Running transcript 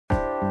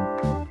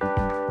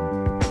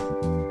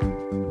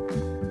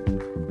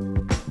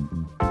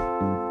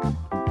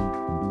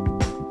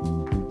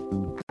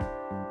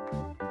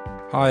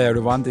Hi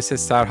everyone, this is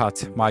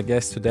Serhat. My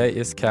guest today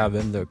is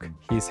Calvin Luke.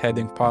 He's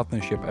heading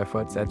partnership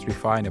efforts at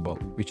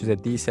Refinable, which is a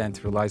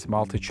decentralized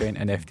multi-chain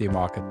NFT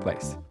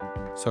marketplace.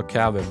 So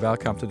Calvin,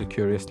 welcome to the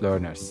Curious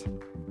Learners.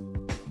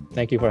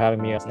 Thank you for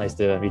having me. It's nice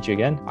to meet you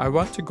again. I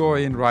want to go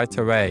in right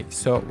away.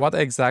 So what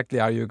exactly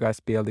are you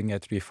guys building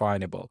at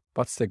Refinable?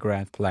 What's the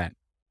grand plan?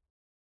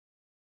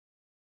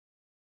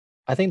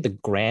 I think the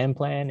grand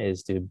plan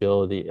is to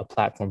build a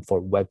platform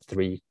for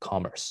Web3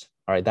 commerce.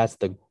 All right, that's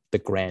the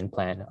grand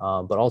plan.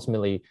 But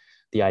ultimately,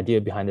 the idea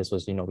behind this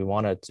was, we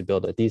wanted to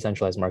build a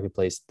decentralized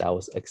marketplace that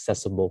was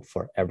accessible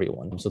for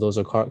everyone. So those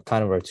are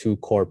kind of our two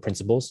core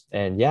principles.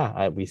 And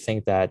we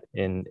think that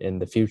in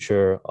the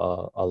future,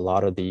 a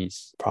lot of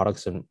these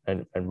products and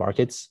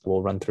markets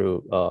will run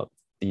through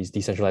these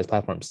decentralized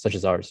platforms such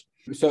as ours.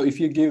 So if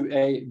you give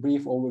a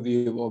brief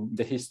overview of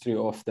the history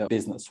of the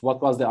business, what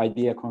was the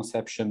idea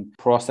conception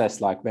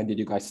process like? When did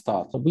you guys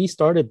start? We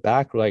started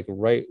back right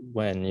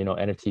when,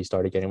 NFT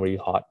started getting really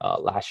hot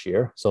last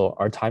year. So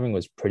our timing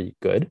was pretty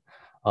good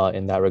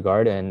in that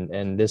regard.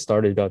 And this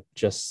started up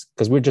just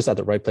because we're just at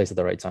the right place at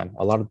the right time.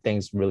 A lot of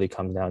things really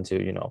come down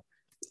to,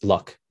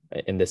 luck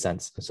in this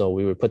sense. So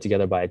we were put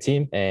together by a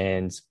team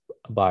and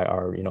by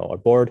our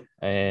board,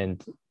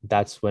 and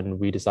that's when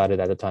we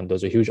decided at the time there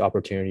was a huge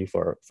opportunity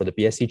for the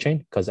BSC chain,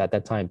 because at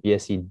that time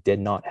BSC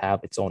did not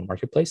have its own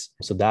marketplace.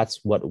 So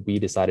that's what we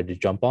decided to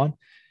jump on,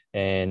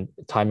 and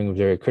timing was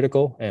very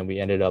critical, and we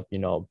ended up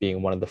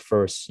being one of the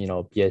first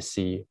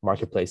BSC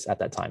marketplace at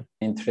that time.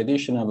 In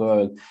traditional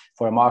world,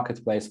 for a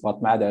marketplace,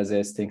 what matters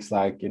is things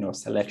like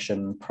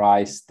selection,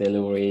 price,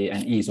 delivery,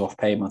 and ease of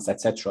payments,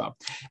 etc.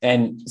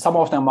 And some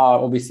of them are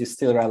obviously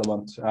still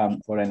relevant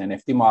for an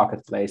NFT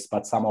marketplace,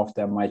 but some of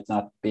them might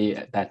not be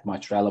that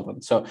much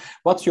relevant. So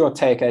what's your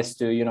take as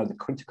to the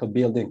critical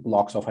building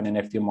blocks of an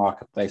NFT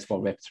marketplace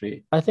for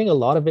Web3? I think a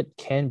lot of it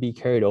can be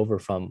carried over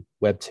from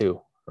Web2.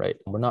 Right?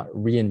 We're not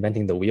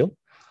reinventing the wheel.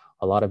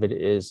 A lot of it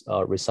is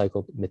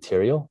recycled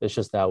material. It's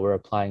just that we're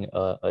applying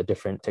a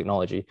different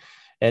technology.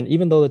 And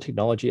even though the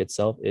technology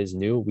itself is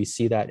new, we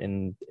see that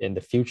in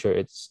the future,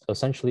 it's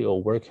essentially a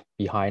work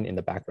behind in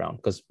the background,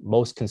 because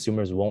most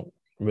consumers won't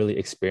really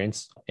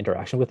experience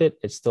interaction with it.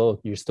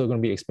 You're still going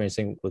to be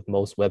experiencing with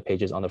most web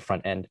pages on the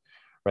front end,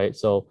 right?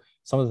 So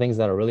some of the things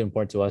that are really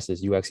important to us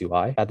is UX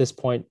UI. At this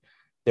point,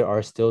 there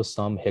are still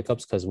some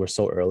hiccups because we're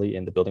so early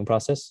in the building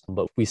process,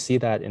 but we see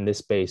that in this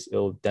space,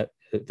 it'll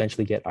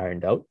eventually get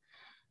ironed out.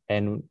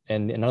 And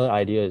another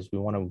idea is we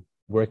want to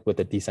work with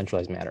a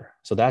decentralized manner.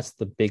 So that's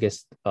the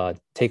biggest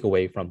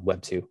takeaway from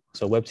Web2.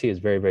 So Web2 is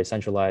very, very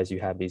centralized. You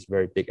have these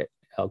very big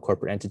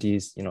corporate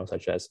entities,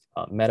 such as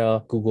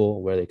Meta,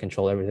 Google, where they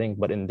control everything.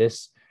 But in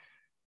this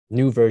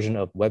new version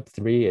of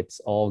Web3, it's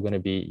all going to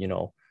be,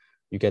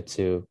 you get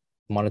to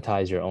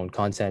monetize your own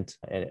content,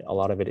 and a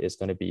lot of it is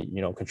going to be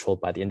controlled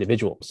by the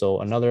individual. So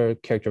another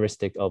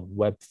characteristic of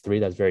Web3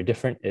 that's very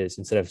different is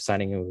instead of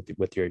signing in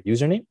with your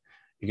username,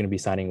 you're going to be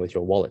signing with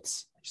your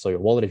wallets. So your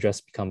wallet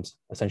address becomes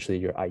essentially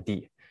your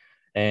ID.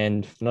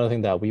 And another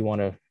thing that we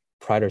want to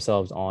pride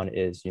ourselves on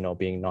is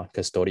being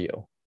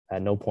non-custodial.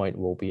 At no point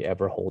will we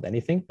ever hold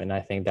anything, and I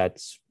think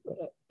that's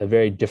a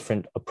very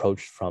different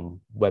approach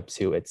from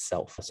Web2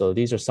 itself. So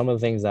these are some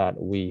of the things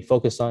that we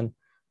focus on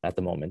at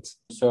the moment.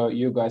 So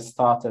you guys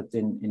started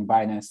in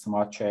Binance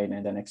Smart Chain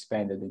and then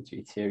expanded into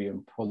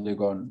Ethereum,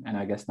 Polygon, and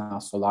I guess now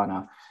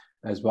Solana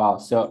as well.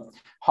 So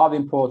how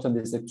important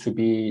is it to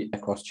be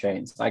across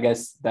chains? I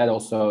guess that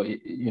also,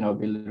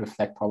 will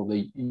reflect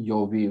probably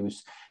your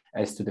views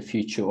as to the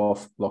future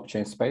of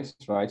blockchain space,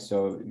 right?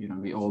 So,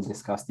 we all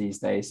discuss these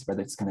days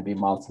whether it's going to be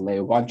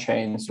multi-layer one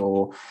chains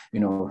or,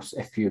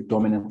 a few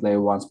dominant layer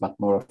ones, but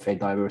more of a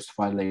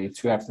diversified layer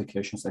two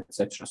applications,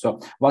 etc. So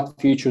what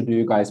future do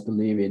you guys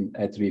believe in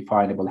at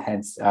Refinable?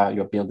 Hence,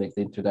 you're building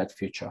into that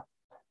future.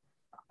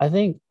 I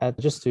think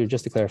just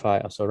to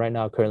clarify, so right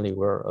now, currently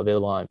we're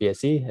available on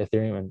BSC,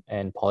 Ethereum,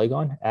 and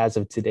Polygon. As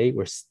of today,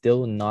 we're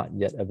still not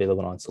yet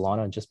available on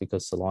Solana, just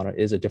because Solana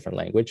is a different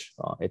language.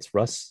 It's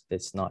Rust,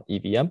 it's not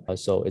EVM.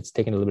 So it's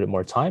taking a little bit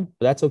more time,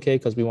 but that's okay,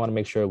 because we want to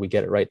make sure we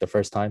get it right the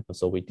first time.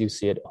 So we do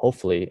see it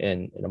hopefully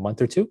in a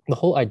month or two. The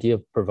whole idea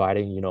of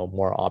providing,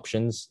 more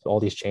options, all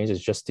these chains,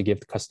 is just to give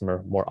the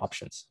customer more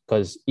options,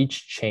 because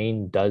each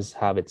chain does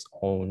have its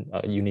own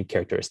unique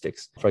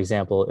characteristics. For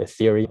example,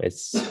 Ethereum,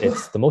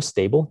 it's the most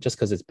stable, just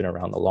because it's been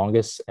around the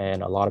longest,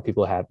 and a lot of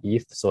people have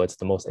ETH, so it's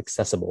the most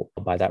accessible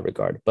by that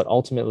regard. But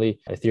ultimately,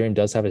 Ethereum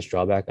does have its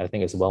drawback. I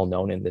think it's well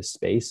known in this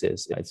space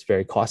is it's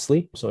very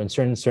costly. So in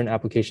certain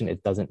application,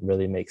 it doesn't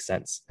really make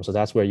sense. So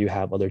that's where you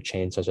have other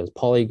chains such as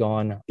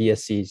Polygon,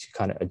 BSC to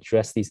kind of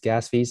address these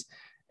gas fees,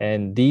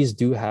 and these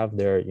do have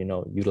their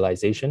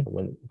utilization.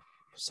 When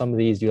some of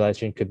these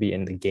utilization could be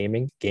in the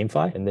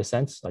GameFi in this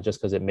sense,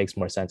 just because it makes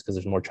more sense because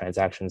there's more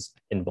transactions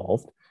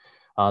involved.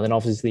 Then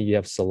obviously you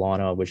have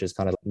Solana, which is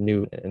kind of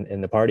new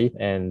in the party,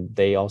 and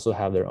they also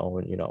have their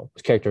own,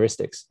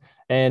 characteristics.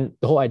 And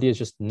the whole idea is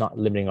just not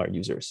limiting our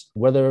users.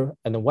 And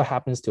then what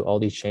happens to all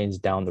these chains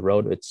down the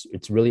road,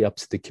 it's really up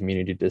to the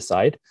community to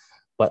decide.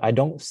 But I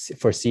don't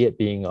foresee it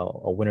being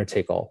a winner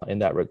take all in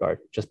that regard,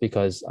 just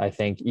because I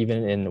think even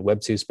in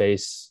Web2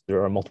 space,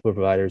 there are multiple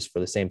providers for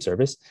the same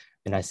service.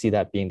 And I see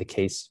that being the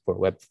case for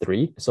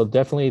Web3. So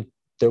definitely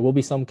there will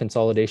be some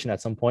consolidation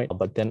at some point,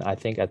 but then I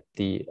think at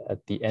the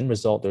end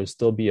result, there'll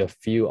still be a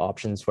few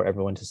options for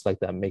everyone to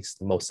select that makes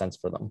the most sense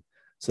for them.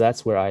 So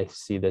that's where I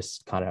see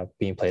this kind of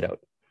being played out.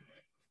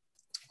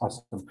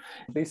 Awesome.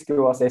 Please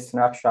give us a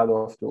snapshot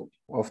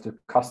of the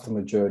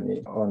customer journey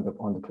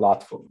on the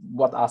platform.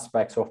 What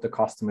aspects of the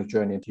customer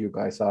journey do you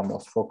guys are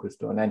most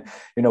focused on? And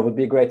it would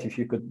be great if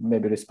you could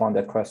maybe respond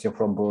that question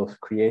from both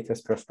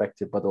creators'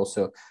 perspective, but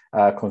also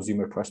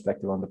consumer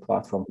perspective on the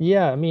platform.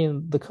 Yeah, I mean,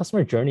 the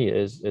customer journey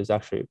is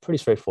actually pretty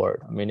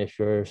straightforward. I mean, if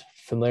you're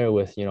familiar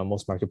with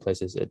most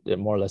marketplaces, it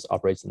more or less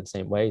operates in the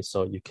same way. So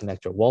you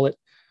connect your wallet,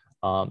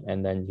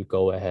 and then you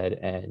go ahead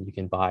and you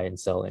can buy and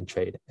sell and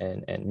trade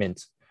and mint.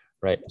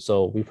 Right.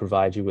 So we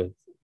provide you with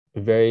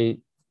very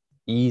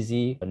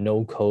easy,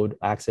 no code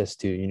access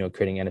to,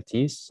 creating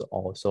NFTs,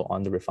 also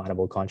on the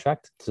refinable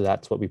contract. So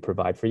that's what we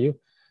provide for you.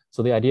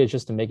 So the idea is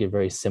just to make it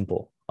very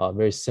simple, a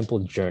very simple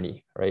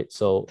journey, right?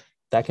 So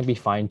that can be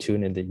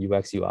fine-tuned in the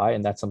UX UI,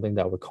 and that's something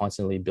that we're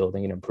constantly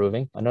building and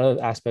improving.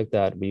 Another aspect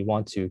that we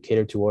want to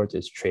cater towards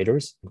is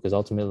traders, because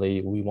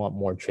ultimately we want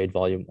more trade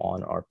volume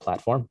on our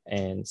platform.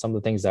 And some of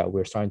the things that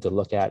we're starting to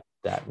look at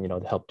that,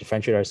 to help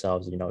differentiate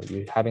ourselves,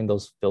 you having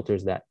those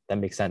filters that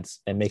make sense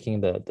and making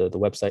the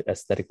website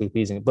aesthetically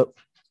pleasing. But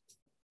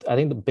I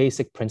think the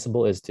basic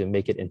principle is to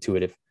make it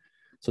intuitive,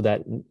 so that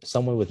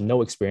someone with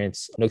no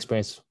experience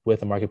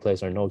with a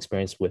marketplace or no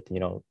experience with,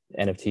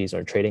 NFTs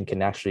or trading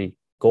can actually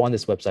go on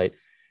this website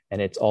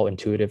and it's all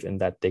intuitive in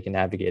that they can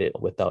navigate it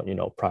without,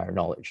 prior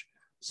knowledge.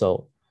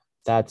 So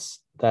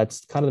that's kind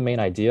of the main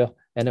idea.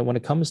 And then when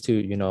it comes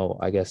to,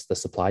 I guess the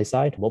supply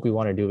side, what we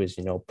want to do is,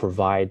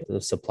 provide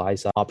the supply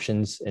side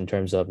options in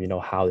terms of,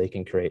 how they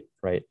can create,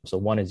 right? So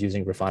one is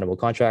using refinable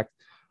contract.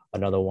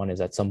 Another one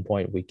is at some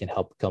point we can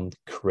help them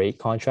create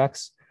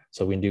contracts.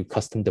 So we can do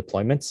custom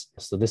deployments.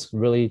 So this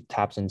really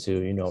taps into,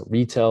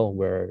 retail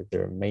where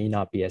there may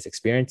not be as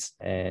experienced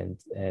and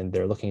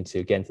they're looking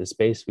to get into the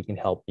space. We can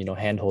help,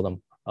 handhold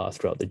them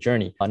throughout the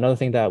journey. Another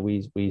thing that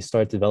we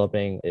started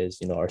developing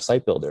is, our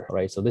site builder,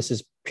 right? So this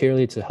is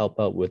purely to help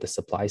out with the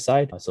supply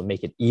side. So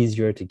make it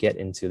easier to get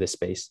into this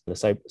space. The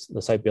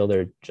site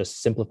builder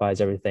just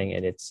simplifies everything,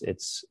 and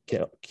it's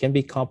can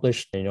be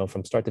accomplished,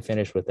 from start to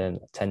finish within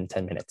 10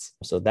 minutes.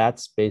 So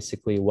that's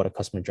basically what a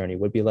customer journey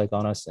would be like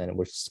on us. And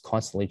we're just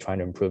constantly trying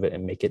to improve it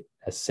and make it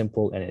as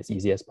simple and as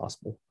easy as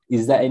possible.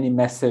 Is there any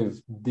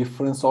massive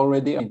difference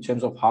already in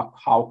terms of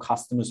how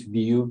customers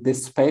view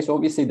this space?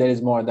 Obviously, there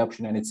is more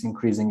adoption and it's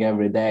increasing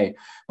every day.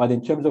 But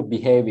in terms of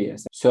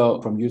behaviors,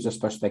 so from users'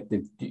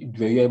 perspective,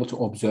 were you able to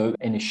observe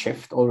any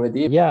shift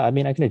already? Yeah, I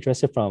mean, I can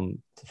address it from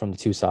the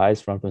two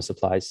sides, from the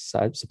supply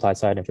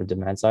side and from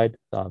demand side.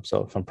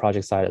 So from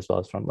project side as well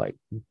as from like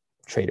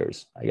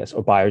traders, I guess,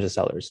 or buyers or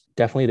sellers.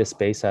 Definitely the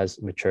space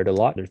has matured a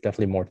lot. There's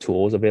definitely more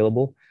tools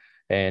available.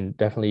 And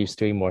definitely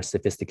doing more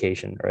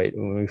sophistication, right?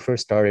 When we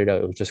first started,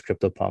 it was just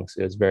CryptoPunks.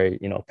 It was very,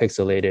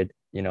 pixelated,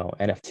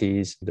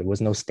 NFTs. There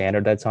was no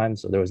standard at that time.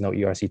 So there was no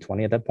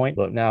ERC20 at that point.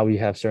 But now we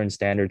have certain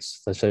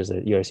standards such as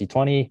the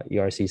ERC20,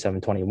 ERC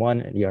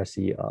 721, and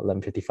ERC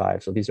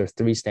 1155. So these are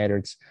three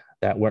standards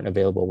that weren't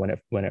available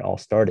when it all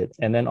started.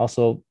 And then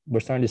also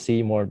we're starting to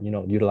see more,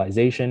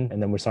 utilization,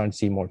 and then we're starting to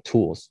see more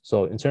tools.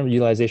 So in terms of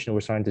utilization,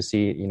 we're starting to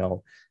see,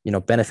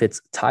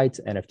 benefits tied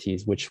to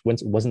NFTs, which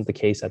wasn't the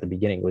case at the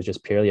beginning. It was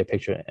just purely a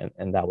picture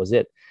and that was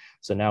it.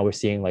 So now we're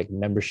seeing like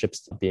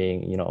memberships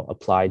being,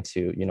 applied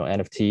to,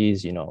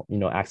 NFTs,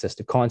 access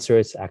to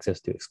concerts,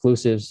 access to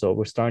exclusives. So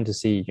we're starting to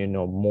see,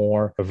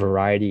 more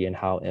variety in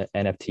how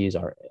NFTs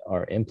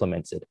are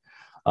implemented.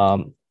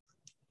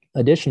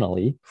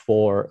 Additionally,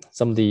 for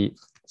some of the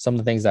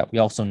things that we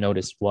also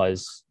noticed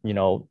was,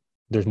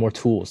 there's more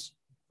tools,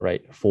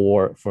 right?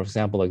 For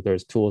example, like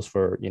there's tools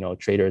for,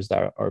 traders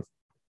that are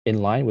in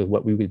line with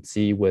what we would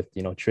see with,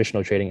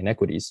 traditional trading in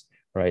equities,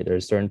 right?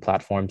 There's certain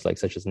platforms like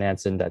such as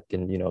Nansen that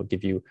can,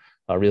 give you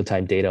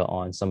real-time data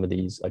on some of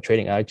these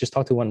trading. I just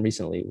talked to one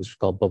recently, which is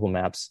called Bubble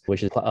Maps,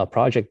 which is a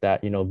project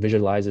that,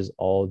 visualizes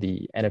all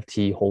the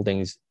NFT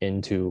holdings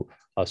into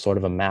a sort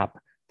of a map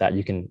that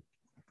you can,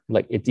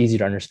 like, it's easy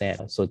to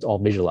understand. So it's all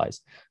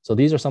visualized. So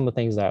these are some of the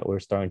things that we're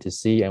starting to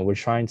see, and we're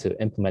trying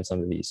to implement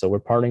some of these. So we're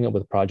partnering up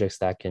with projects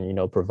that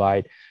can,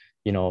 provide,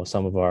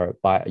 some of our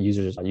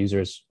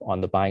users on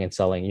the buying and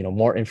selling,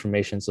 more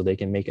information so they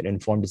can make an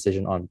informed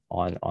decision on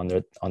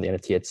the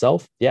NFT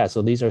itself. Yeah.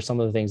 So these are some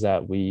of the things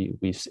that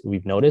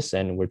we've noticed,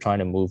 and we're trying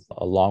to move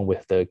along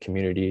with the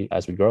community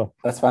as we grow.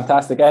 That's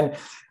fantastic. And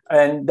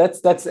And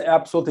that's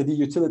absolutely the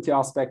utility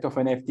aspect of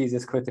NFTs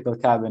is critical,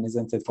 Calvin,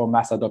 isn't it, for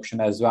mass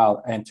adoption as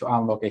well, and to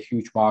unlock a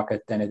huge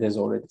market than it is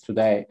already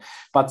today.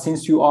 But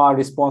since you are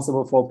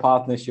responsible for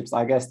partnerships,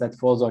 I guess that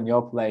falls on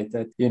your plate,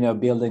 that, you know,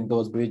 building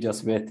those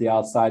bridges with the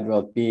outside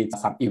world, be it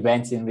some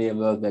events in real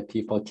world where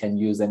people can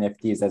use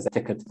NFTs as a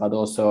ticket, but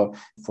also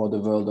for the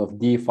world of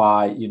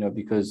DeFi, you know,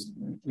 because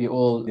we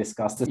all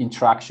discussed the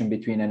interaction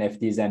between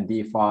NFTs and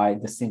DeFi.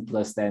 The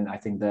simplest and I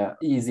think the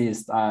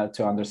easiest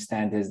to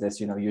understand is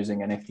this, you know, using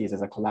NFTs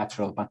as a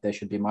collateral, but there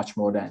should be much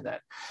more than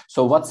that.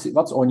 So what's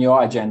on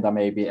your agenda,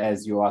 maybe,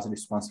 as you are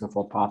responsible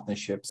for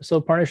partnerships?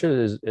 So partnership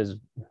is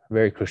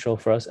very crucial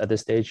for us at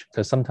this stage,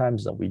 because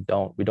sometimes we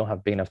don't have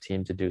a big enough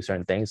team to do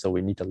certain things. So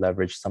we need to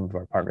leverage some of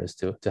our partners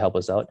to help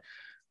us out,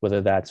 whether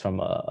that's from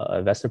a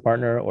investor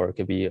partner or it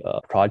could be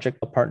a project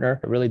partner.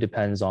 It really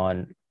depends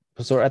on.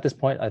 So at this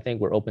point, I think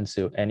we're open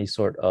to any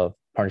sort of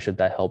partnership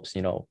that helps,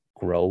 you know,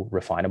 grow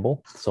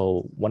Refinable.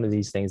 So one of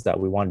these things that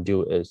we want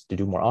to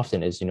do more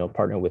often is, you know,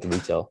 partner with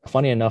retail.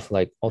 Funny enough,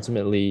 like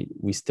ultimately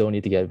we still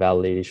need to get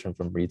validation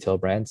from retail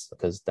brands,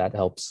 because that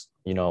helps,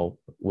 you know,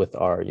 with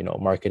our, you know,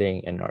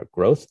 marketing and our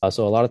growth.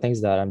 So a lot of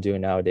things that I'm doing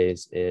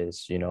nowadays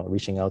is, you know,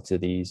 reaching out to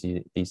these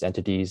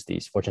entities,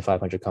 these Fortune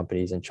 500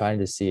 companies, and trying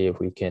to see if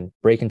we can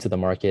break into the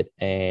market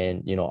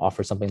and, you know,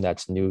 offer something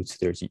that's new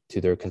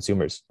to their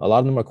consumers. A lot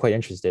of them are quite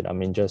interested. I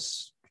mean,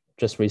 just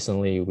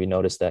recently, we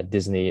noticed that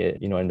Disney,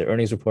 you know, in the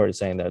earnings report is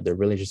saying that they're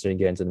really interested in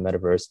getting into the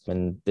metaverse.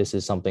 And this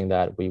is something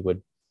that we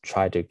would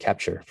try to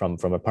capture from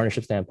a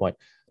partnership standpoint.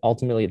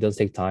 Ultimately, it does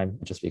take time,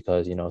 just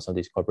because, you know, some of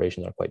these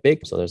corporations are quite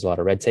big. So there's a lot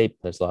of red tape.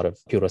 There's a lot of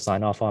people to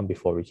sign off on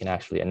before we can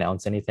actually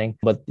announce anything.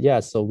 But yeah,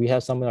 so we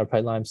have some in our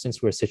pipeline.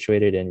 Since we're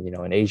situated in, you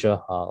know, in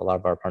Asia, a lot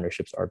of our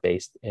partnerships are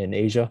based in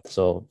Asia.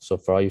 So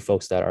for all you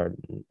folks that are,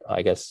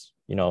 I guess,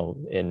 you know,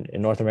 in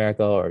North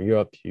America or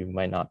Europe, it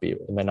might not be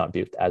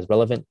as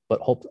relevant, but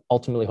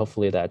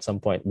hopefully that at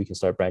some point we can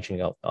start branching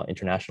out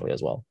internationally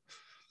as well.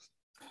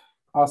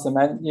 Awesome.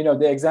 And, you know,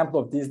 the example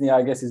of Disney,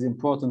 I guess, is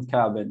important,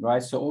 Calvin,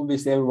 right? So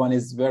obviously everyone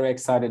is very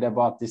excited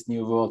about this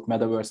new world,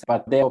 metaverse,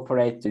 but they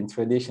operate in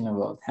traditional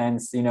world.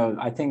 Hence, you know,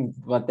 I think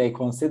what they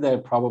consider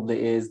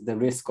probably is the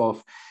risk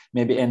of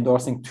maybe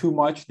endorsing too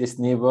much this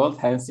new world.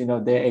 Hence, you know,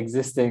 their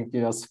existing,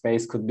 you know,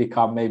 space could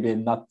become maybe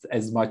not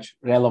as much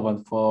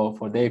relevant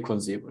for their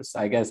consumers.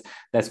 I guess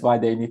that's why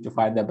they need to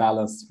find a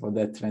balance for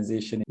that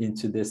transition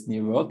into this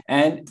new world.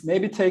 And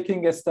maybe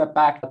taking a step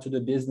back to the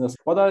business,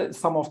 what are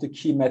some of the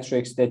key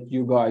metrics that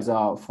you guys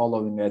are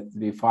following at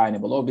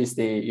Refinable?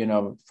 Obviously, you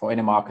know, for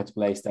any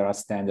marketplace, there are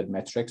standard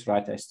metrics,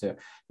 right, as to,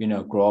 you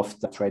know, growth,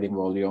 trading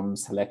volume,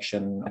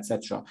 selection,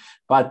 etc.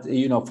 But,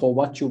 you know, for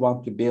what you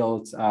want to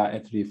build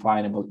at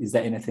Refinable, is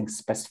there anything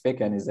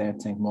specific, and is there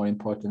anything more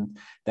important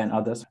than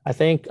others? I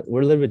think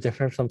we're a little bit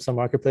different from some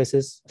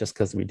marketplaces, just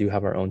because we do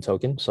have our own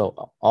token.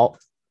 So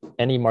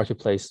any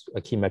marketplace, a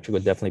key metric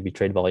would definitely be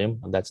trade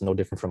volume. That's no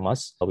different from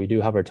us. We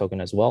do have our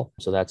token as well.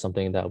 So that's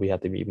something that we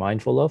have to be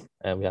mindful of,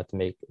 and we have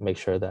to make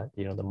sure that,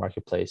 you know, the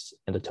marketplace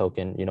and the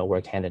token, you know,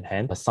 work hand in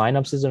hand.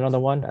 Signups is another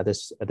one. At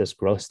this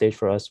growth stage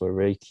for us, we're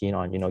very keen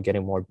on, you know,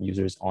 getting more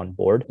users on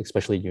board,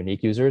 especially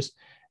unique users.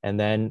 And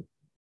then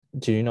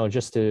to, you know,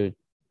 just to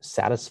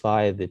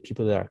satisfy the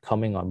people that are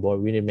coming on board,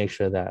 we need to make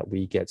sure that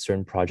we get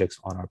certain projects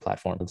on our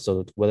platform.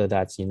 So whether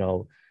that's, you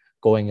know,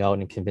 going out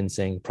and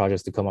convincing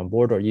projects to come on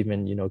board, or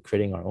even, you know,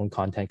 creating our own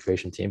content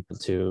creation team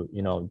to,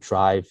 you know,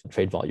 drive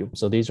trade volume.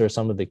 So these are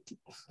some of the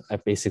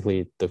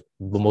basically the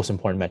most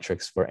important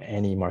metrics for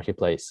any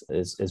marketplace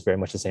is very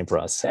much the same for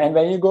us. And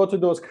when you go to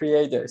those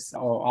creators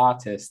or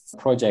artists,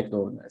 project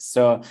owners,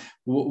 so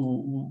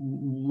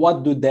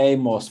what do they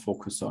most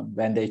focus on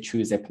when they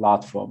choose a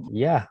platform?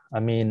 Yeah, I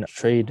mean,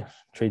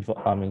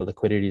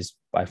 liquidity is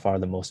by far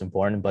the most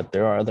important, but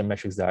there are other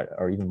metrics that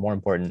are even more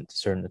important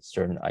to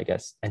certain, I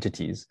guess,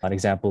 entities. An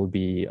example would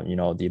be, you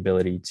know, the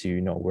ability to,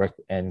 you know, work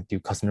and do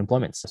custom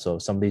deployments. So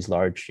some of these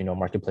large, you know,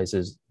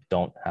 marketplaces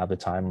don't have the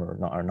time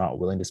or are not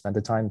willing to spend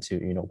the time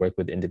to, you know, work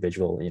with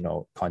individual, you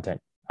know,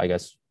 content, I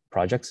guess,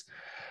 projects.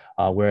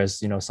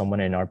 Whereas, you know, someone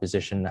in our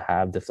position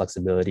have the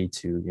flexibility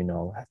to, you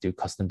know, do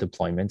custom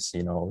deployments,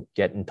 you know,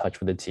 get in touch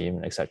with the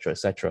team, et cetera, et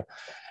cetera.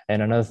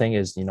 And another thing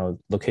is, you know,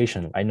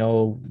 location. I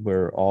know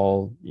we're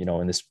all, you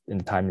know, in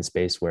the time and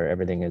space where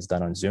everything is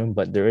done on Zoom,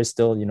 but there is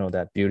still, you know,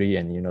 that beauty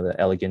and, you know, the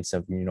elegance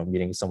of, you know,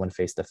 meeting someone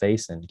face to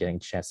face and getting a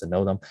chance to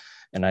know them.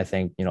 And I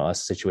think, you know,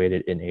 us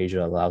situated in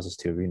Asia allows us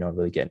to, you know,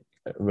 really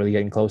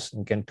get in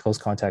close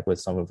contact with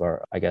some of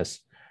our, I guess,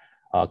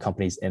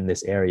 companies in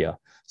this area.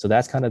 So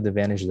that's kind of the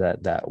advantage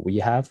that we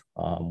have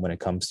when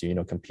it comes to, you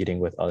know, competing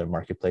with other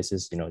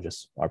marketplaces, you know,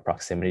 just our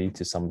proximity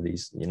to some of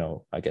these, you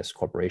know, I guess,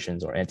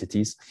 corporations or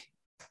entities.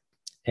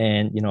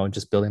 And, you know,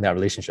 just building that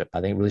relationship. I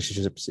think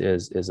relationships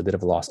is a bit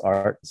of a lost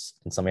art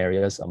in some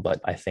areas, but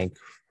I think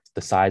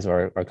the size of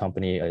our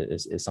company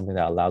is something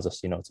that allows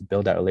us, you know, to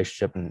build that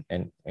relationship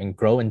and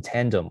grow in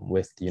tandem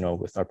with, you know,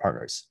 with our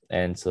partners.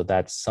 And so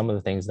that's some of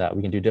the things that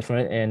we can do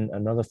different. And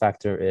another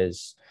factor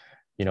is,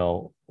 you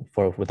know,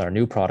 with our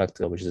new product,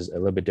 which is a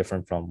little bit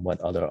different from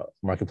what other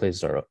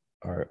marketplaces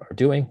are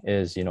doing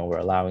is, we're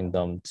allowing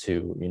them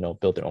to,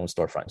 build their own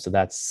storefront. So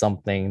that's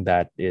something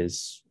that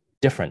is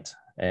different,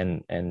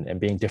 and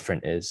being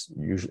different is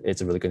usually,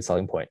 it's a really good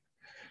selling point.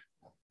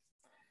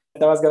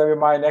 That was going to be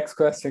my next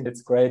question.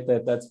 It's great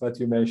that that's what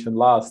you mentioned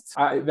last.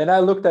 When I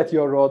looked at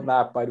your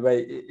roadmap, by the way,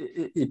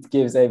 it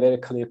gives a very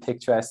clear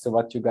picture as to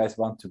what you guys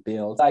want to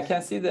build. I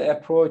can see the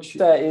approach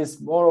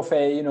is more of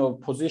a,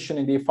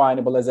 positioning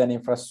definable as an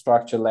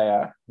infrastructure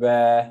layer,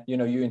 where,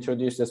 you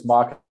introduce this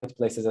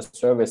marketplace as a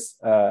service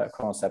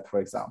concept,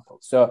 for example.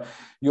 So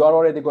you are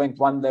already going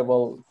one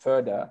level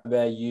further,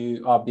 where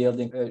you are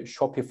building a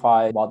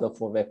Shopify model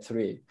for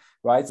Web3.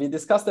 Right, we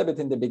discussed a bit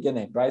in the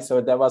beginning, right?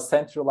 So there was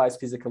centralized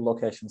physical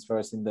locations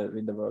first in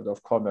the world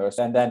of commerce,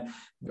 and then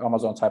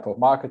Amazon type of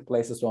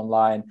marketplaces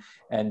online,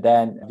 and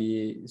then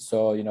we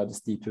saw this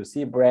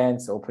D2C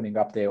brands opening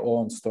up their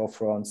own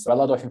storefronts. A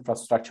lot of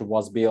infrastructure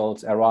was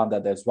built around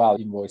that as well: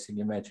 invoicing,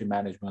 inventory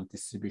management,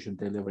 distribution,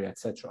 delivery,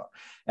 etc.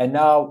 And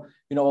now,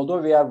 although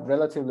we are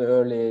relatively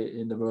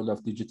early in the world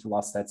of digital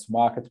assets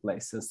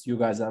marketplaces, you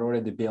guys are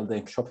already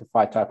building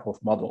Shopify type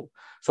of model.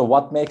 So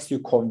what makes you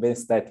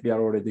convinced that we are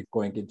already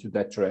going into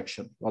that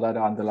direction? What are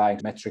the underlying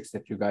metrics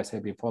that you guys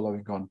have been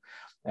following on,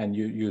 and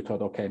you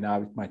thought, okay,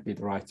 now it might be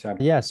the right time?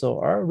 Yeah, so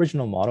our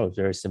original model is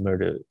very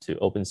similar to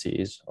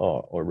OpenSea's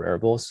or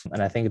Raribles.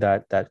 And I think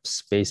that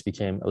space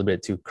became a little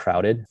bit too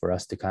crowded for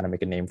us to kind of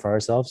make a name for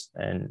ourselves.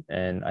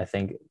 And I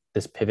think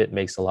this pivot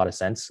makes a lot of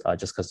sense,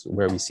 just because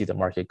where we see the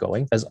market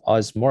going.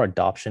 As more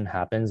adoption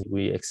happens,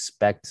 we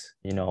expect,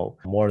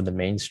 more of the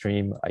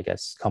mainstream, I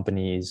guess,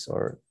 companies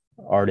or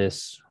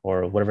artists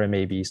or whatever it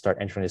may be start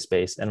entering the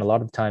space. And a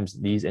lot of times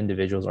these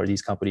individuals or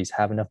these companies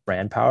have enough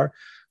brand power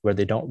where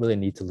they don't really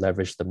need to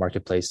leverage the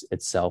marketplace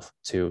itself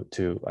to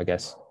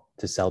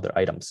sell their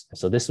items.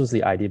 So this was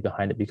the idea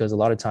behind it, because a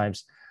lot of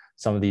times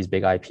some of these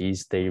big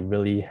IPs, they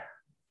really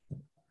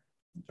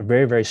are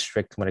very, very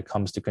strict when it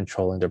comes to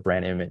controlling their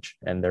brand image,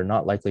 and they're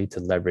not likely to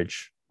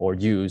leverage or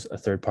use a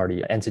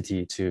third-party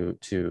entity to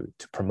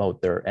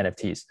promote their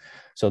NFTs.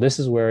 So this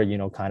is where,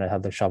 kind of how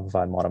the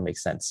Shopify model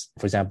makes sense.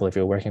 For example, if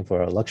you're working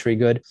for a luxury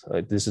good,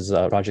 this is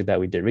a project that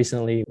we did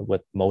recently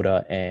with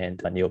Moda and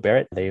Neil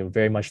Barrett. They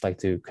very much like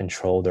to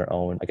control their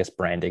own, I guess,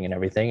 branding and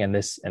everything. And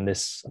this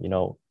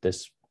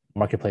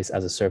marketplace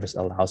as a service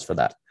allows for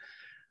that,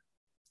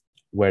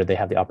 where they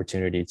have the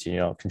opportunity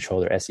to,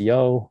 control their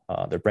SEO,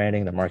 their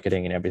branding, their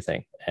marketing, and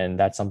everything. And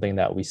that's something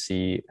that we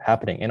see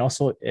happening. And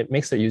also it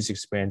makes their user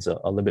experience a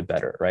little bit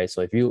better, right?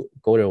 So if you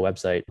go to a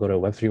Web3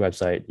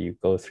 website, you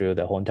go through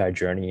the whole entire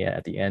journey, and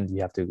at the end,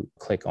 you have to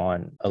click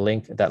on a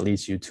link that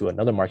leads you to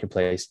another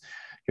marketplace.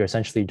 You're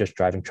essentially just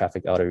driving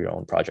traffic out of your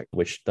own project,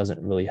 which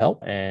doesn't really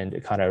help. And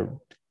it kind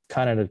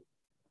of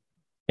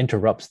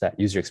interrupts that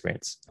user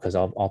experience, because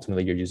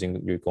ultimately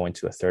you're going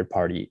to a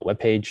third-party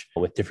webpage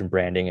with different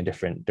branding and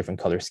different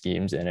color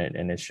schemes in it,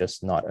 and it's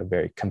just not a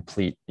very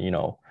complete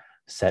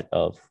set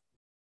of,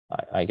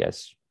 I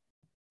guess,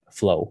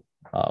 flow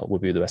would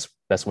be the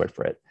best word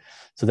for it.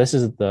 So this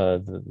is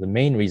the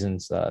main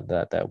reasons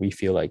that we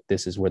feel like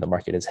this is where the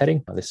market is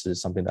heading. This is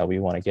something that we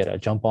want to get a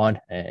jump on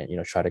and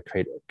try to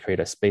create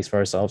a space for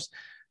ourselves,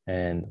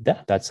 and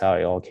that's how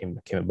it all came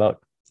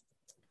about.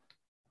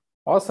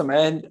 Awesome.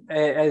 And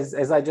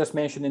as I just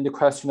mentioned in the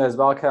question as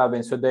well,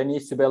 Calvin, so there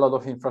needs to be a lot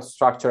of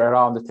infrastructure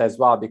around it as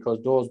well,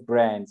 because those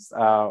brands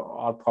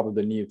are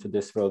probably new to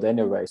this world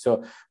anyway.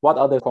 So what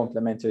other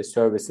complementary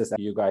services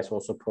you guys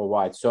also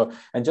provide? So,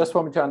 and just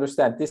for me to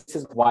understand, this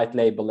is white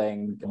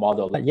labeling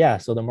model. Yeah.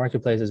 So the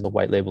marketplace is a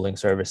white labeling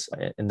service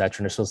in that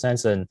traditional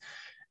sense.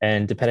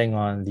 And depending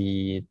on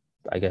the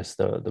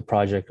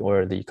project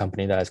or the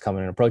company that has come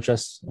and approached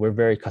us, we're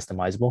very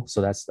customizable. So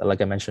that's, like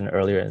I mentioned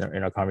earlier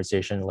in our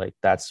conversation, like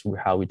that's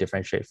how we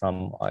differentiate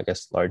from,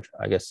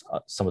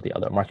 some of the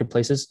other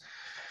marketplaces.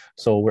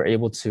 So we're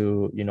able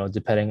to,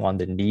 depending on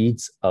the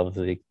needs of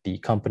the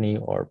company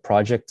or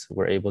project,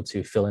 we're able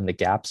to fill in the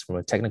gaps from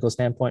a technical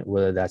standpoint,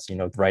 whether that's,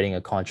 writing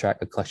a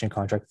collection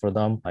contract for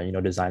them,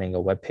 designing a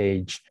web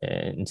page,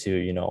 and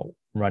to,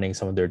 running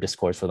some of their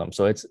discourse for them.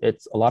 So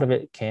it's a lot of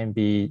it can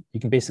be, you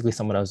can basically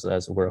sum it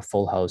as we're a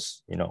full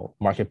house,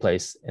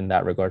 marketplace in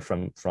that regard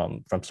from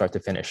start to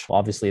finish.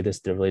 Obviously, this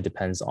really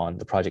depends on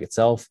the project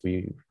itself.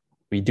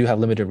 We do have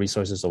limited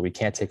resources, so we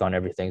can't take on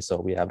everything.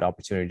 So we have the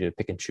opportunity to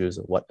pick and choose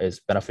what is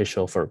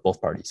beneficial for both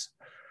parties.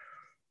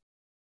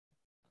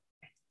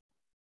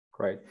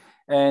 Great.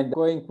 And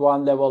going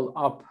one level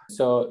up,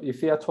 so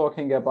if we are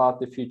talking about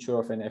the future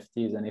of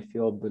NFTs, and if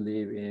you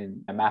believe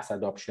in a mass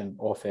adoption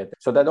of it,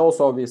 so that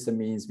also obviously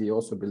means we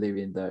also believe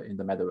in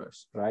the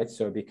metaverse, right?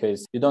 So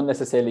because you don't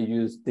necessarily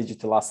use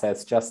digital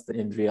assets just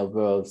in real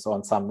worlds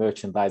on some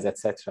merchandise,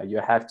 etc. You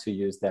have to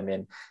use them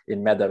in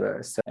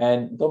metaverse.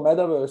 And the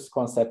metaverse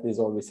concept is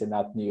obviously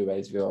not new,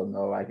 as we all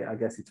know. I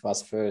guess it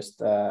was first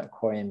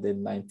coined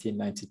in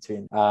 1992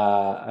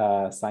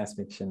 in science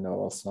fiction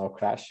novel Snow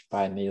Crash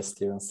by Neil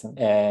Stephenson.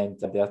 And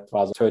that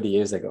was 30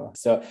 years ago.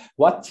 So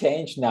what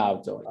changed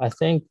now, though? I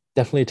think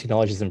definitely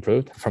technology has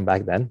improved from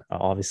back then.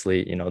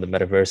 Obviously, the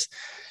metaverse,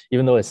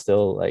 even though it's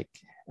still like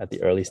at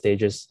the early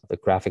stages. The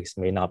graphics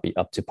may not be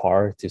up to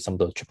par to some of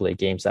those AAA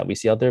games that we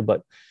see out there,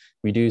 but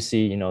we do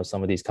see,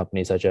 some of these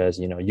companies such as,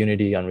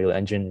 Unity, Unreal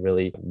Engine,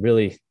 really,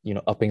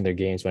 upping their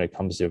games when it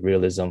comes to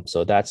realism.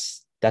 So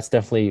that's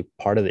definitely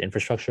part of the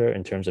infrastructure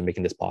in terms of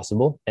making this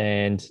possible.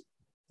 And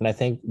I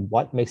think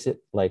what makes it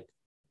like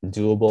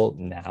doable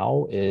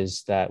now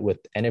is that with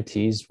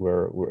NFTs,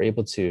 we're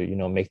able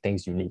to, make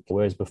things unique,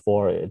 whereas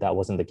before that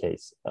wasn't the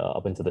case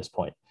up until this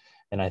point.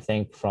 And I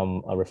think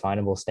from a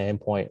refinable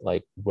standpoint,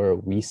 like where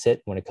we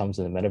sit when it comes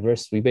to the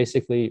metaverse, we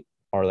basically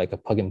are like a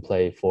plug and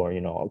play for,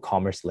 a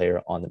commerce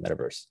layer on the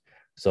metaverse.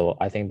 So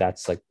I think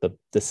that's like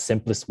the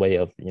simplest way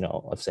of,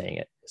 of saying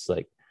it. It's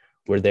like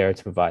we're there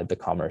to provide the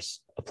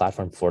commerce, a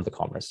platform for the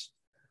commerce.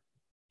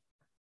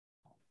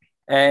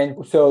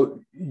 And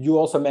so you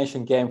also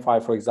mentioned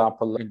GameFi, for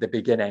example, in the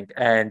beginning,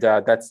 and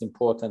that's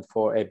important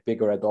for a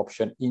bigger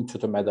adoption into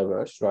the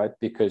metaverse, right?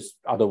 Because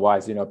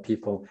otherwise,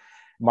 people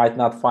might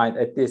not find,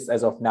 at least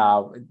as of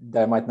now,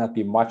 there might not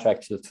be much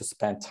actually to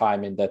spend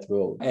time in that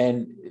world.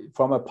 And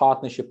from a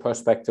partnership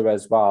perspective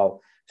as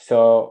well,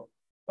 so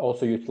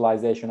also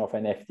utilization of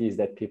NFTs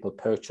that people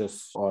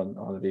purchase on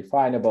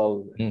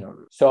Refinable.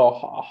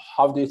 So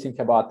how do you think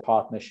about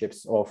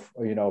partnerships of,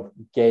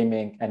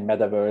 gaming and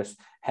metaverse,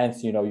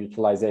 hence,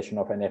 utilization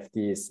of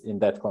NFTs in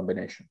that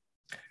combination?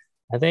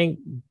 I think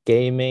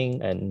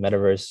gaming and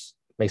metaverse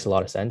makes a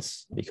lot of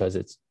sense because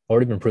it's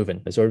already been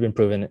proven. It's already been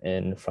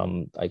proven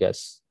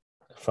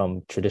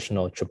from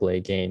traditional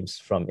AAA games,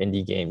 from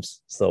indie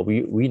games. So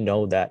we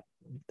know that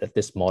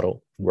this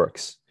model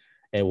works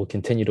and will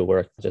continue to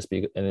work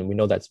and we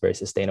know that's very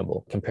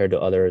sustainable compared to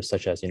others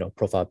such as,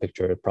 profile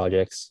picture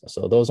projects.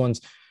 So those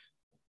ones,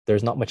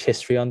 there's not much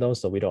history on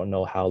those. So we don't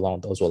know how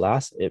long those will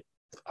last.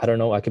 I don't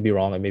know, I could be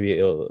wrong, and maybe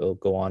it'll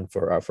go on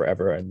for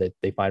forever and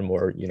they find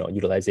more,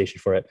 utilization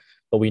for it.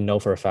 But we know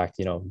for a fact,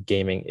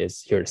 gaming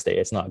is here to stay.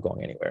 It's not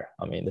going anywhere.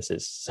 I mean, this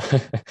is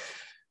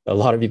a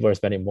lot of people are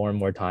spending more and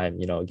more time,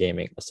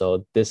 gaming.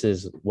 So this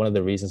is one of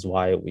the reasons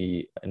why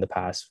in the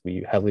past,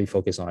 we heavily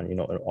focus on,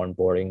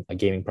 onboarding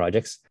gaming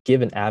projects,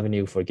 give an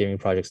avenue for gaming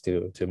projects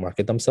to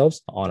market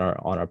themselves on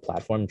our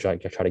platform, try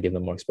to give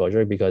them more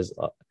exposure, because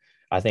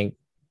I think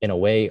in a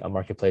way, a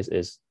marketplace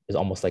is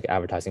almost like an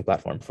advertising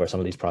platform for some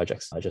of these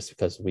projects, just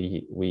because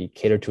we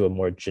cater to a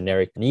more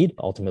generic need,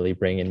 ultimately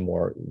bring in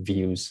more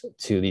views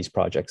to these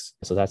projects.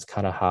 So that's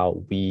kind of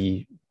how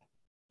we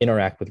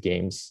interact with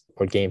games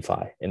or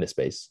GameFi in this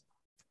space.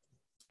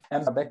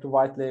 And back to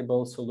white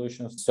label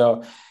solutions.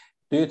 So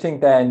do you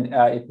think then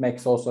it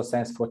makes also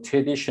sense for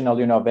traditional,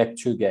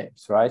 Web2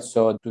 games, right?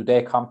 So do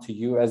they come to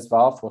you as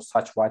well for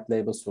such white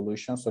label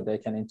solutions so they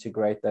can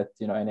integrate that,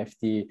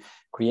 NFT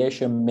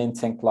creation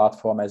minting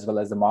platform as well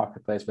as the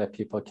marketplace where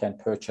people can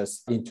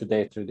purchase into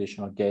their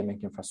traditional gaming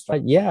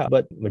infrastructure? Yeah,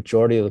 but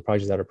majority of the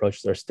projects that are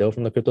approached are still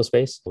from the crypto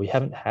space. We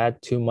haven't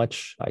had too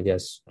much,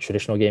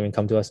 traditional gaming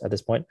come to us at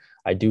this point.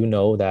 I do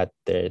know that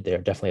they're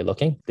definitely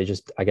looking. They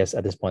just,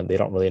 at this point, they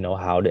don't really know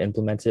how to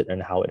implement it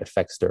and how it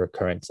affects their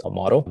current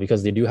model,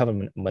 because they do have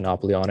a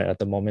monopoly on it at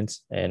the moment.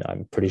 And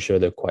I'm pretty sure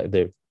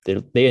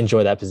they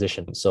enjoy that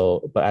position.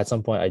 So, but at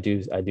some point, I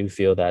do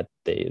feel that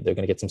they're going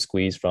to get some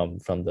squeeze from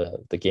the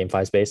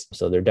GameFi space.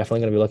 So they're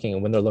definitely going to be looking,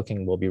 and when they're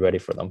looking, we'll be ready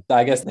for them.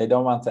 I guess they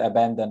don't want to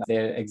abandon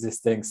their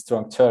existing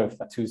strong turf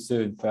too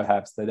soon.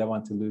 Perhaps they don't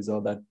want to lose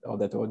all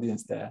that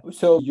audience there.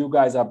 So you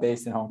guys are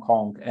based in Hong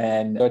Kong,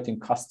 and certain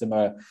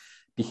customer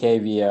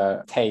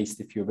behavior, taste,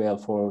 if you will,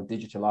 for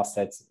digital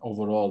assets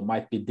overall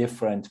might be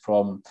different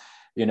from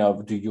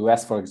the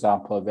US, for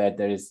example, where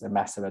there is a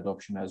massive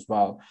adoption as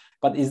well.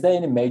 But is there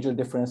any major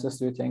differences,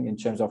 do you think, in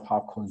terms of how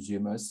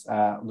consumers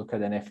look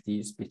at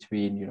NFTs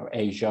between,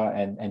 Asia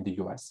and the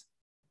US?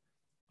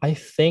 I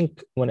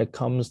think when it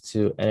comes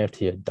to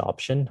NFT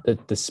adoption,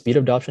 the speed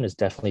of adoption is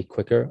definitely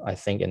quicker, I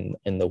think,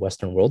 in the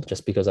Western world,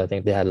 just because I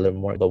think they had a little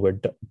more, but we're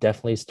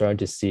definitely starting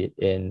to see it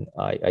in,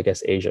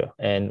 Asia.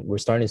 And we're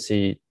starting to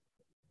see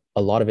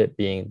a lot of it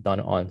being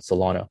done on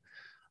Solana.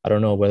 I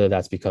don't know whether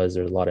that's because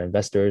there's a lot of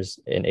investors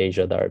in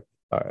Asia that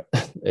are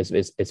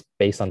it's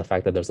based on the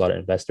fact that there's a lot of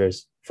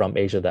investors from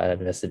Asia that have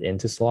invested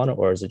into Solana,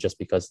 or is it just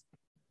because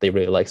they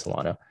really like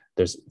Solana?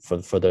 There's for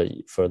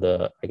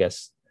the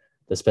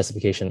the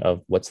specification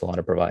of what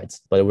Solana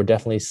provides. But we're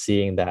definitely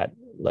seeing that,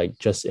 like,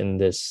 just in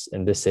this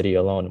city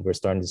alone, we're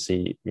starting to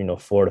see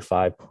 4 to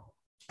 5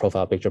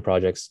 profile picture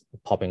projects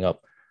popping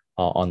up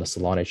on the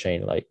Solana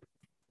chain, like,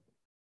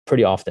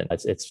 pretty often.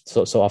 It's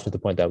so often to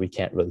the point that we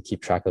can't really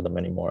keep track of them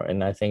anymore.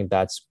 And I think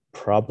that's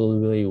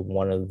probably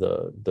one of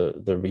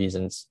the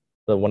reasons,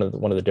 one of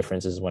the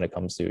differences when it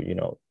comes to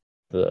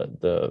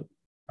the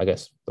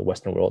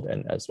Western world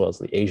and as well as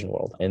the Asian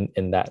world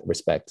in that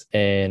respect.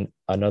 And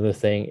another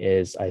thing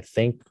is, I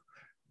think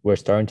we're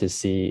starting to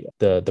see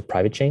the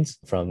private chains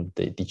from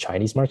the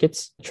Chinese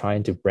markets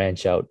trying to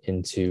branch out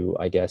into,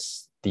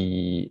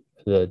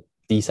 the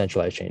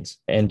decentralized chains.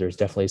 And there's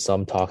definitely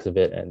some talks of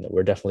it, and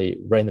we're definitely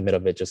right in the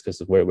middle of it just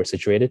because of where we're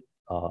situated.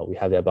 We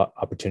have the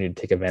opportunity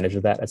to take advantage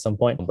of that at some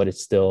point, but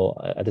it's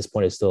still, at this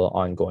point, it's still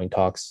ongoing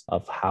talks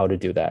of how to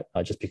do that,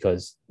 just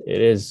because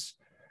it is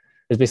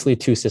It's basically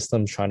two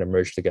systems trying to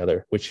merge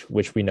together,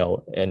 which we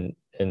know in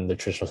the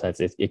traditional sense,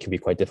 it can be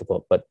quite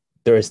difficult, but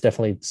there is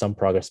definitely some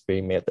progress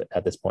being made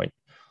at this point.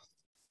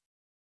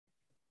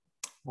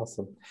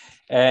 Awesome.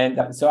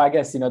 And so I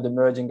guess, the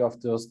merging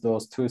of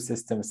those two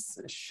systems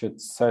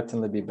should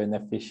certainly be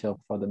beneficial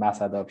for the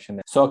mass adoption.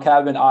 So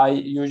Calvin, I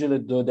usually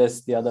do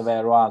this the other way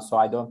around. So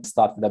I don't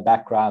start with the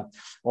background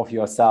of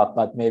yourself,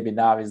 but maybe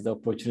now is the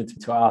opportunity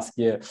to ask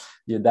you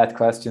that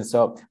question.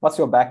 So what's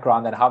your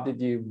background and how did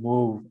you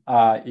move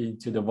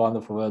into the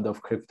wonderful world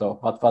of crypto?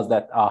 What was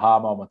that aha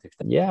moment?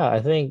 Yeah, I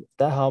think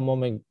that aha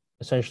moment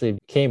essentially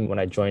came when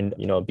I joined,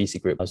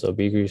 BC Group. So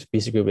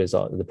BC Group is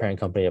the parent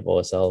company of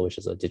OSL, which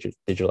is a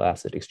digital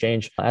asset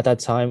exchange. At that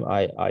time,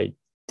 I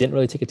didn't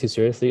really take it too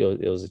seriously.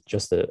 It was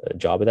just a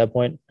job at that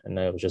point, and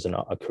it was just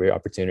a career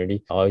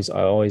opportunity. I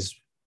always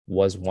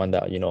was one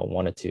that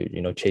wanted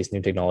to chase new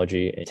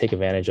technology and take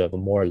advantage of a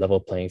more level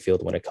playing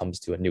field when it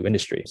comes to a new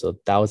industry. So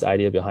that was the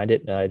idea behind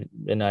it,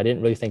 and I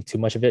didn't really think too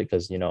much of it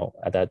because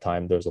at that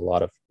time there was a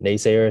lot of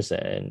naysayers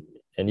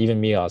and even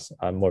me,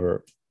 I'm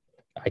more.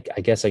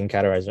 I guess I can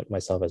categorize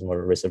myself as more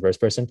of a risk-averse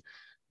person,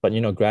 but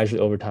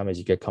gradually over time, as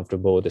you get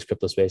comfortable with this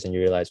crypto space and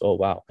you realize, oh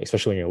wow,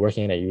 especially when you're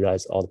working in it, you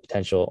realize all the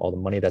potential, all the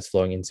money that's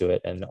flowing into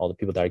it, and all the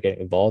people that are getting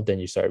involved. Then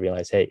you start to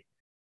realize, hey,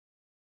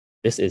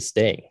 this is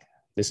staying.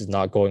 This is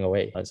not going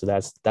away. And so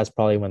that's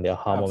probably when the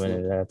aha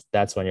moment, and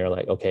that's when you're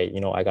like, okay,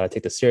 I got to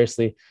take this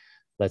seriously.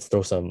 Let's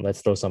throw some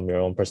of your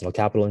own personal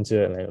capital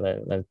into it,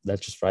 and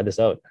let's just try this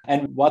out.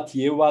 And what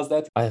year was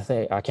that? I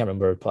think I can't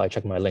remember. Probably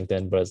check my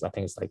LinkedIn, but I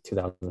think it's like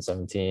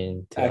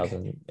 2017,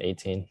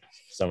 2018,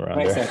 somewhere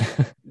around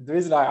there. The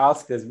reason I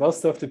ask is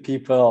most of the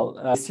people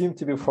seem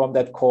to be from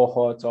that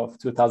cohort of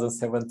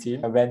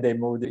 2017 when they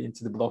moved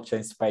into the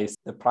blockchain space.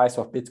 The price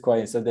of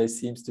Bitcoin, so there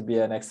seems to be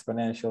an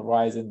exponential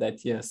rise in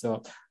that year.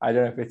 So I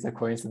don't know if it's a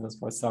coincidence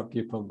for some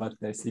people, but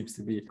there seems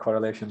to be a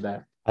correlation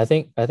there. I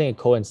think it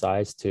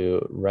coincides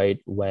to right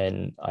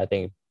when I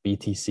think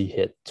BTC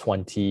hit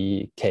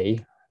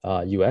 20K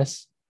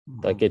US,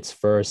 like its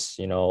first,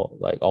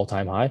 like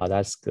all-time high.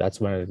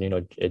 That's when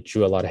it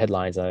drew a lot of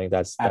headlines. I think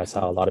that's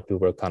how a lot of people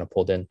were kind of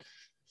pulled in.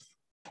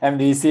 And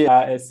we see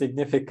a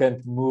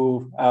significant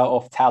move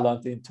of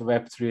talent into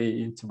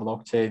Web3, into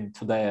blockchain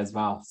today as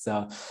well.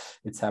 So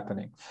it's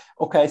happening.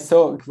 Okay,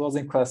 so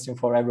closing question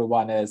for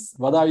everyone is,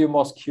 what are you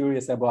most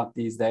curious about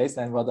these days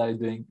and what are you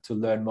doing to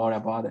learn more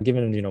about it?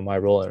 Given, my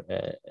role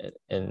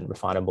in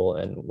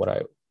Refinable and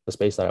the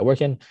space that I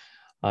work in,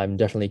 I'm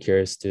definitely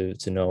curious to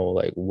know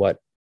like what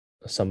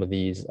some of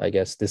these, I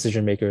guess,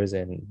 decision makers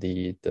in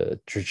the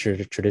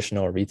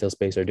traditional retail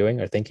space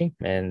are thinking.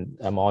 And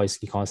I'm always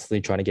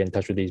constantly trying to get in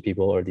touch with these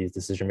people or these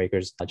decision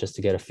makers just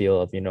to get a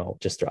feel of,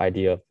 just their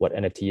idea of what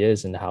NFT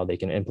is and how they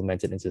can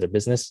implement it into their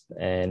business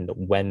and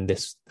when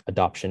this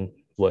adoption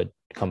would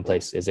come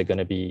place. Is it going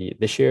to be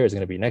this year? Is it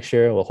going to be next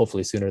year? Well,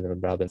 hopefully sooner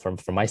rather than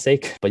for my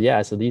sake. But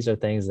yeah, so these are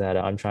things that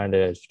I'm trying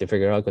to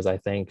figure out because I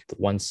think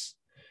once,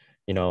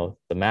 the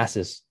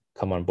masses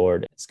come on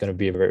board, it's going to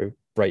be a very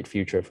bright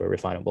future for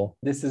Refinable.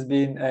 This has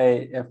been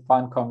a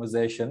fun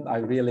conversation. I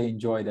really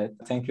enjoyed it.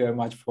 Thank you very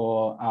much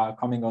for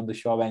coming on the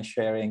show and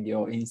sharing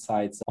your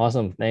insights.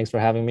 Awesome. Thanks for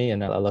having me.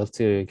 And I'd love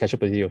to catch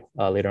up with you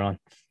later on.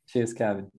 Cheers, Kevin.